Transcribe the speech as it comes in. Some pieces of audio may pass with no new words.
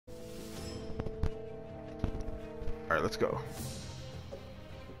Alright, let's go.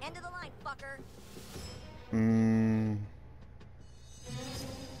 End of the line, fucker.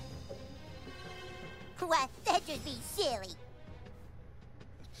 What? That'd just be silly. Let's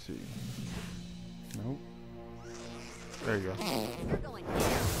see. Nope. There you go. You're going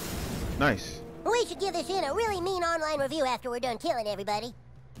Nice. We should give this in a really mean online review after we're done killing everybody.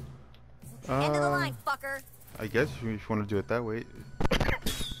 End of the line, fucker. I guess if you want to do it that way.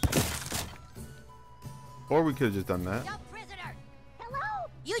 Or we could have just done that. Jump prisoner. Hello?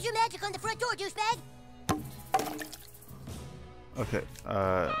 Use your magic on the front door, douchebag. Okay.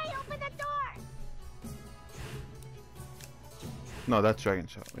 Hey, open the door! No, that's Dragon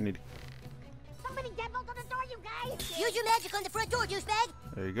Shot. We need. Somebody deadbolt on the door, you guys! Use your magic on the front door, douchebag!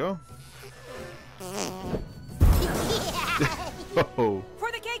 There you go. Yeah. Oh, For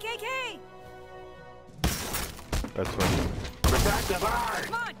the KKK. that's funny. Protect the barn!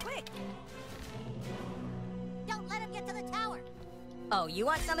 Come on, quick. Don't let him get to the tower. Oh, you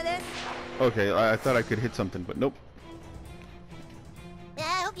want some of this? Okay, I thought I could hit something, but nope.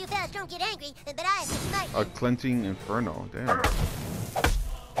 I hope you fellas don't get angry, but I have to smite A you. cleansing inferno. Damn.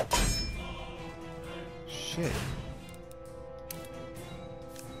 Shit.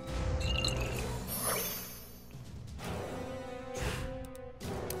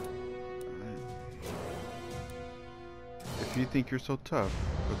 If you think you're so tough,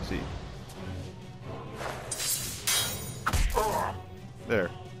 let's see. There.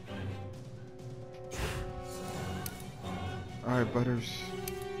 Alright, Butters.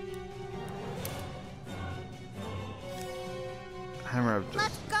 Hammer of Let's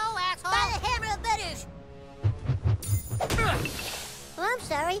Justice. go, asshole! By the hammer of Butters! Oh, I'm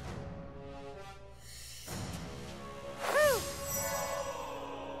sorry.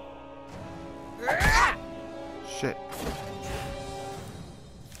 Shit.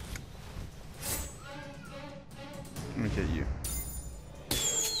 Let me get you.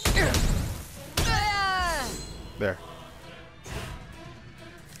 There.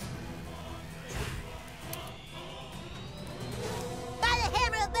 By the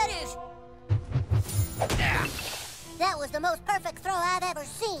hammer of Butters! That was the most perfect throw I've ever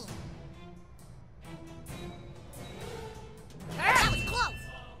seen. That was close!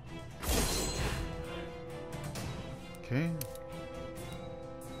 Okay.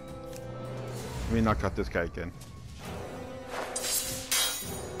 Let me knock out this guy again.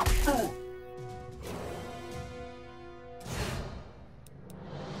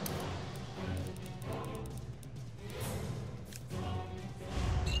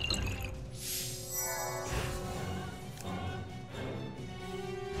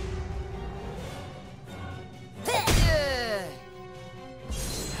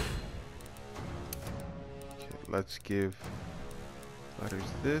 Let's give Butters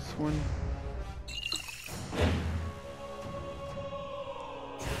this one.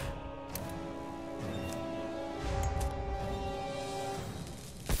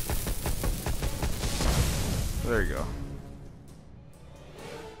 There you go.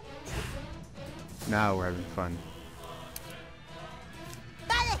 Now we're having fun.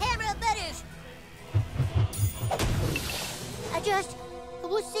 By the hammer of Butters! I just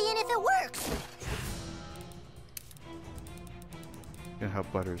was seeing if it works. Gonna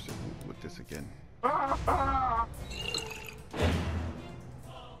help Butters with this again.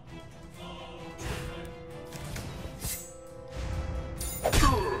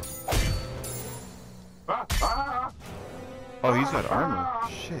 Oh, he's got armor.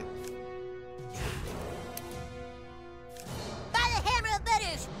 Shit. By the hammer of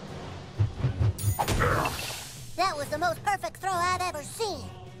Butters! That was the most perfect throw I've ever seen.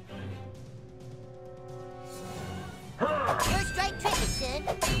 First strike tricky, son.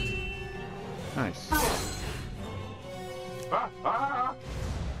 Nice.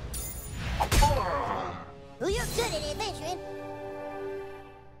 Well, you're good at adventuring.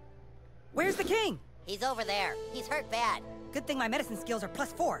 Where's the king? He's over there. He's hurt bad. Good thing my medicine skills are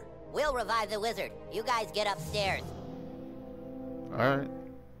 +4. We'll revive the wizard. You guys get upstairs. Alright.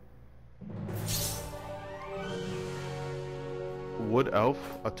 Wood elf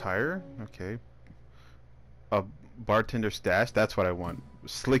attire? Okay. A bartender stash? That's what I want.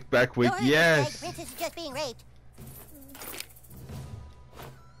 Slick back wig? Don't hurt Yes! this, Greg. Princess is just being raped.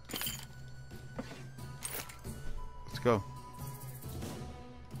 Let's go.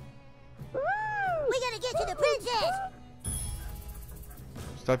 We gotta get to the princess!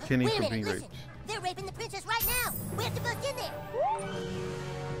 Stop Kenny Wait a from minute, being listen. raped. They're raping the princess right now. We have to bust in there.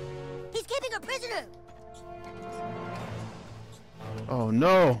 He's keeping her prisoner. Oh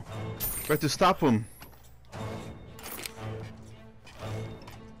no! We have to stop him.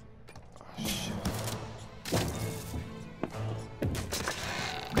 Oh shit.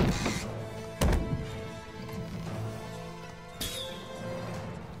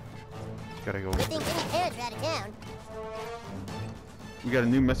 gotta go. Good thing any parents are out of town. We got a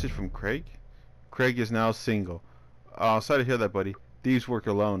new message from Craig. Craig is now single. Oh, sorry to hear that, buddy. Thieves work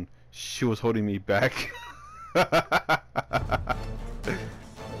alone. She was holding me back.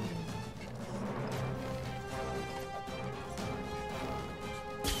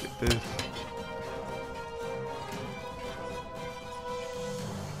 This.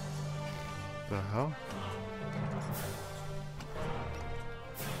 The hell?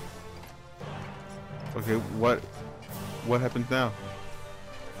 Okay, what happens now?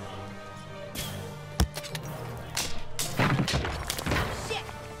 Shit!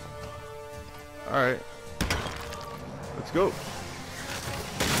 Alright. Let's go.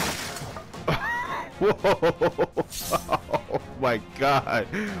 Whoa! Oh my god!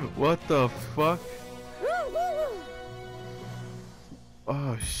 What the fuck?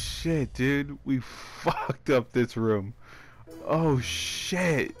 Oh shit, dude. We fucked up this room. Oh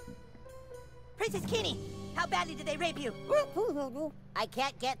shit. Princess Kenny, how badly did they rape you? I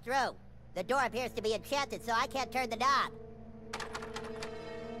can't get through. The door appears to be enchanted, so I can't turn the knob.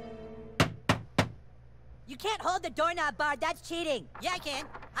 You can't hold the doorknob, Bard. That's cheating. Yeah, I can.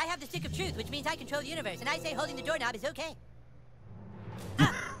 I have the stick of truth, which means I control the universe, and I say holding the doorknob is okay.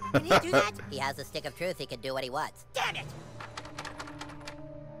 Can he do that? He has the stick of truth. He can do what he wants. Damn it!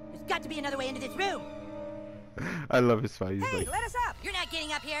 There's got to be another way into this room. I love his fight. He's Hey, like, let us up! You're not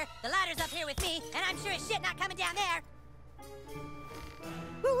getting up here. The ladder's up here with me, and I'm sure as shit not coming down there.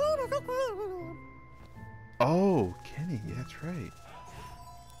 oh, Kenny, that's right.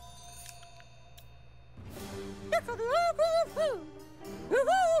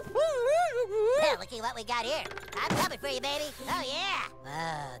 Yeah, looky what we got here. I'm coming for you, baby. Oh, yeah.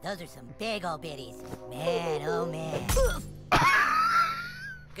 Oh, those are some big old biddies. Man, oh man.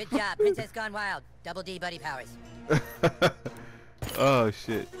 Good job, Princess Gone Wild. Double D buddy powers. Oh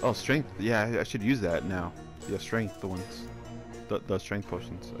shit. Oh, strength. Yeah, I should use that now. Yeah, strength. The ones, the strength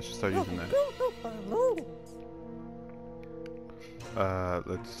potions. I should start using that.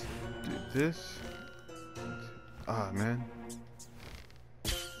 Let's do this. Ah, man.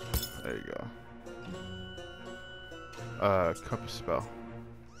 There you go. Cup of spell.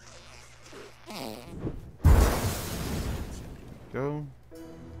 Go.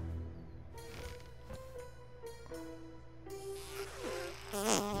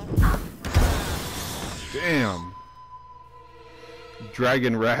 Damn.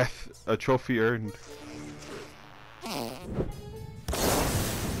 Dragon Wrath, a trophy earned.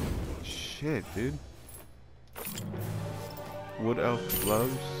 Shit, dude. Wood Elf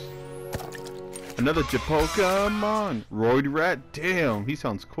gloves. Another Pokemon. Roid Rat. Damn, he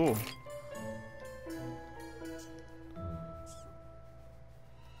sounds cool.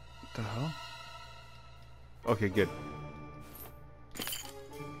 What the hell? Okay, good.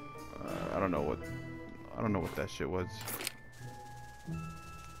 I don't know what that shit was.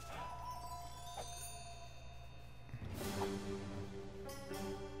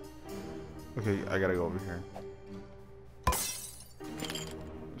 Okay, I gotta go over here.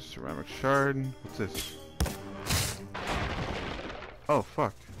 Ceramic shard. What's this? Oh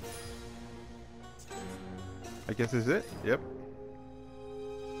fuck. I guess this is it? Yep.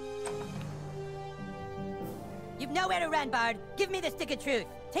 You've nowhere to run, Bard. Give me the stick of truth.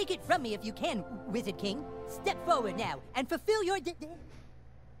 Take it from me if you can, Wizard King. Step forward now and fulfill your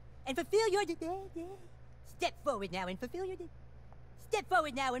Step forward now and fulfill your Step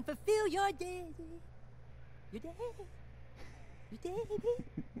forward now and fulfill your Your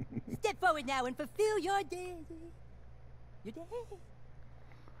Step forward now and fulfill your Your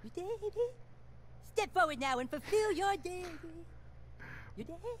Step forward now and fulfill your Your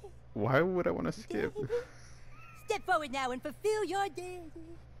Why would I want to skip? Step forward now and fulfill your Your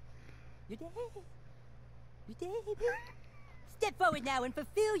Step forward now and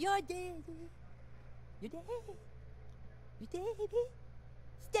fulfill your Your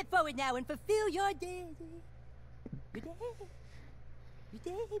Step forward now and fulfill your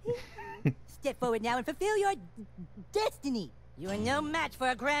Step forward now and fulfill your destiny. You are no match for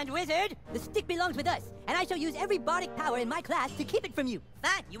a grand wizard. The stick belongs with us, and I shall use every bardic power in my class to keep it from you.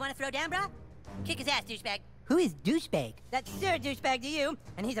 Fine. You want to throw down, brah? Kick his ass, douchebag. Who is douchebag? That's Sir Douchebag to you,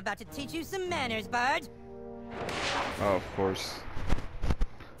 and he's about to teach you some manners, Bard. Oh, of course.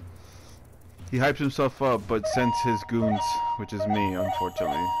 He hypes himself up, but sends his goons, which is me,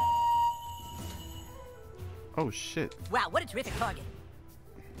 unfortunately. Oh shit. Wow, what a terrific target.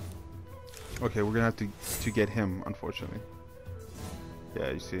 Okay, we're gonna have to get him, unfortunately.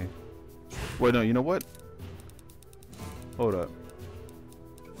 Yeah, you see. Wait, no, you know what? Hold up.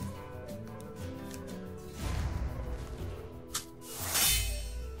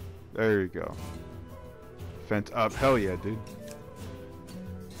 There you go. Fence up. Hell yeah, dude.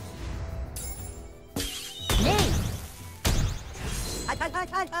 Nay! Hot, hot, hot,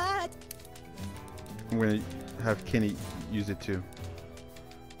 hot, hot! I'm gonna have Kenny use it too.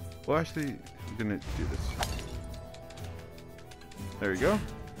 Well, actually, I'm gonna do this. There we go.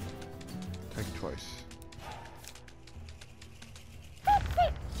 Attack twice.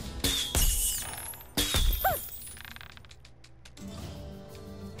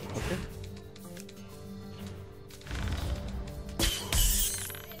 Okay.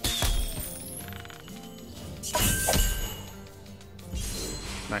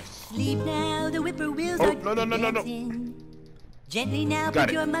 Nice. Sleep now, the whippoorwills Oh, are no. dancing. Gently now, Got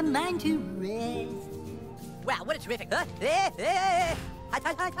put it. my mind to rest. Wow, what a terrific, huh? Hot,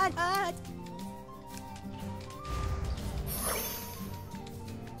 hot, hot, hot, hot.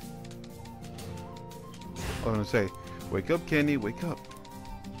 I was gonna say, wake up, Kenny, wake up.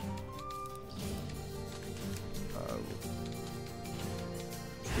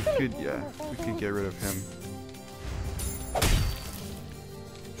 We could get rid of him.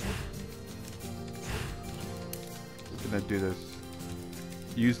 We're gonna do this.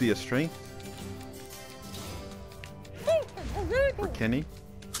 Use the strength for Kenny.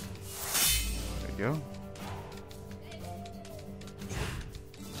 There you go.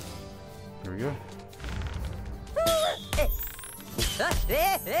 There we go. Hot,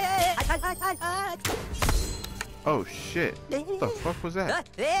 hot, hot, hot, hot. Oh shit! What the fuck was that? Hot,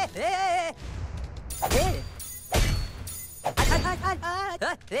 hot, hot,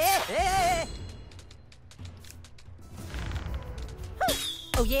 hot.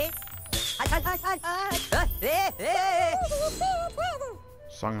 Oh yeah. Hot, hot, hot, hot, hot.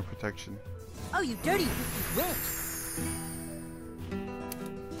 Song of Protection. Oh, you dirty witch.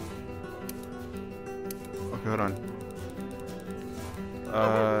 Okay, hold on.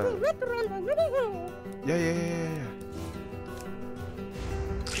 Yeah.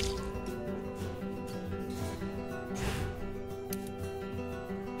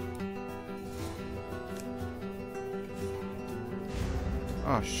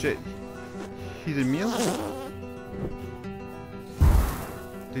 Oh shit. He's immune?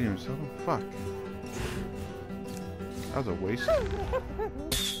 Didn't even sell him? Fuck. That was a waste.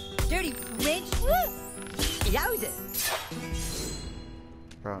 Dirty witch. Yowza.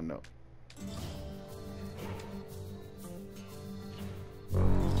 Bro, no.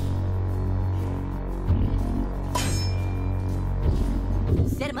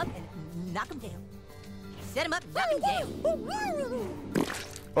 Set him up and knock him down. Set him up, knock him down.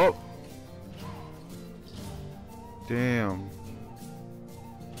 Oh! Damn.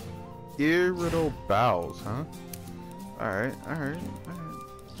 Irritable bowels, huh? Alright.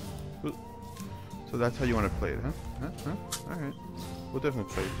 So that's how you want to play it, huh? Alright. We'll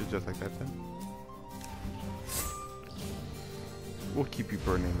definitely play it just like that then. We'll keep you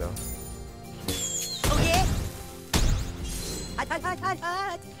burning though. Oh yeah. Hot, hot, hot, hot,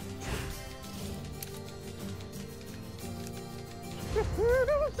 hot.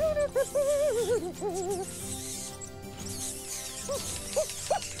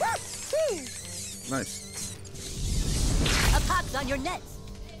 Nice. A pop's on your nuts.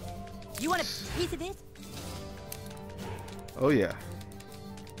 You want a piece of this? Oh yeah.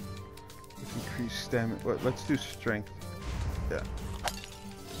 Increase stamina. Let's do strength. Yeah.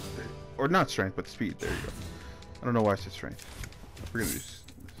 Or not strength, but speed. There you go. I don't know why I said strength. We're gonna do this.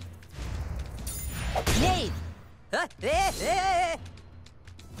 Knave.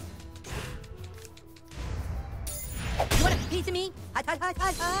 You want a piece of me? Hot, hot, hot,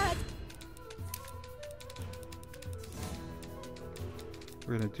 hot, hot.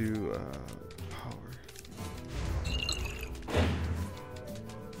 We're gonna do power.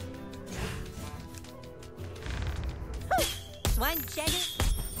 Swine shagger.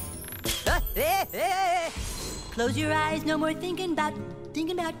 Close your eyes, no more thinking about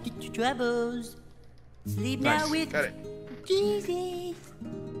your troubles. Sleep now Nice. with Got it. Jesus,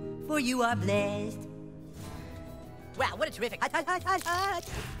 for you are blessed. Wow, what a terrific hot, hot, hot, hot, hot.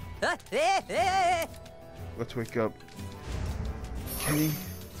 Let's wake up. Kenny.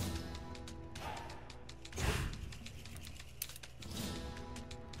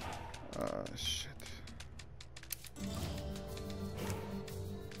 Shit.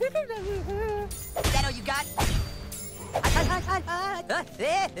 Is that all you got? Hot, hot, hot, hot.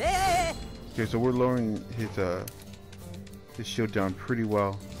 Okay, so we're lowering his shield down pretty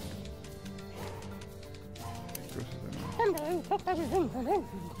well.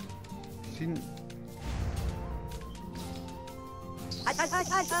 See, Hot, hot, hot,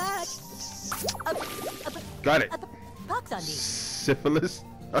 hot, hot. got it. Pox on me. Syphilis.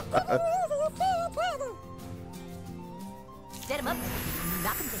 Set him up,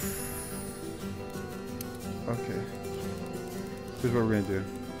 knock him down. Okay. Here's what we're gonna do.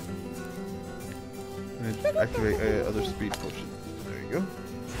 I'm gonna activate other speed potion. There you go.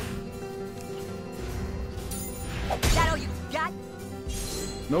 Is that all you got?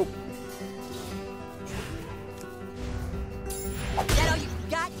 Nope. Is that all you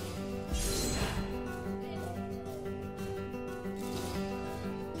got?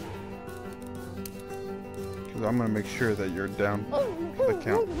 Because I'm gonna make sure that you're down for the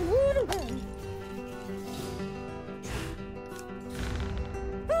count.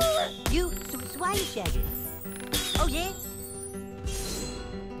 You, Swine Shaggy. Oh, yeah?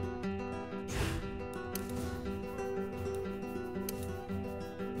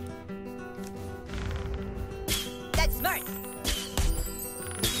 That's smart.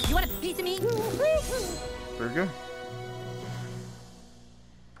 You want a piece of me? There we go.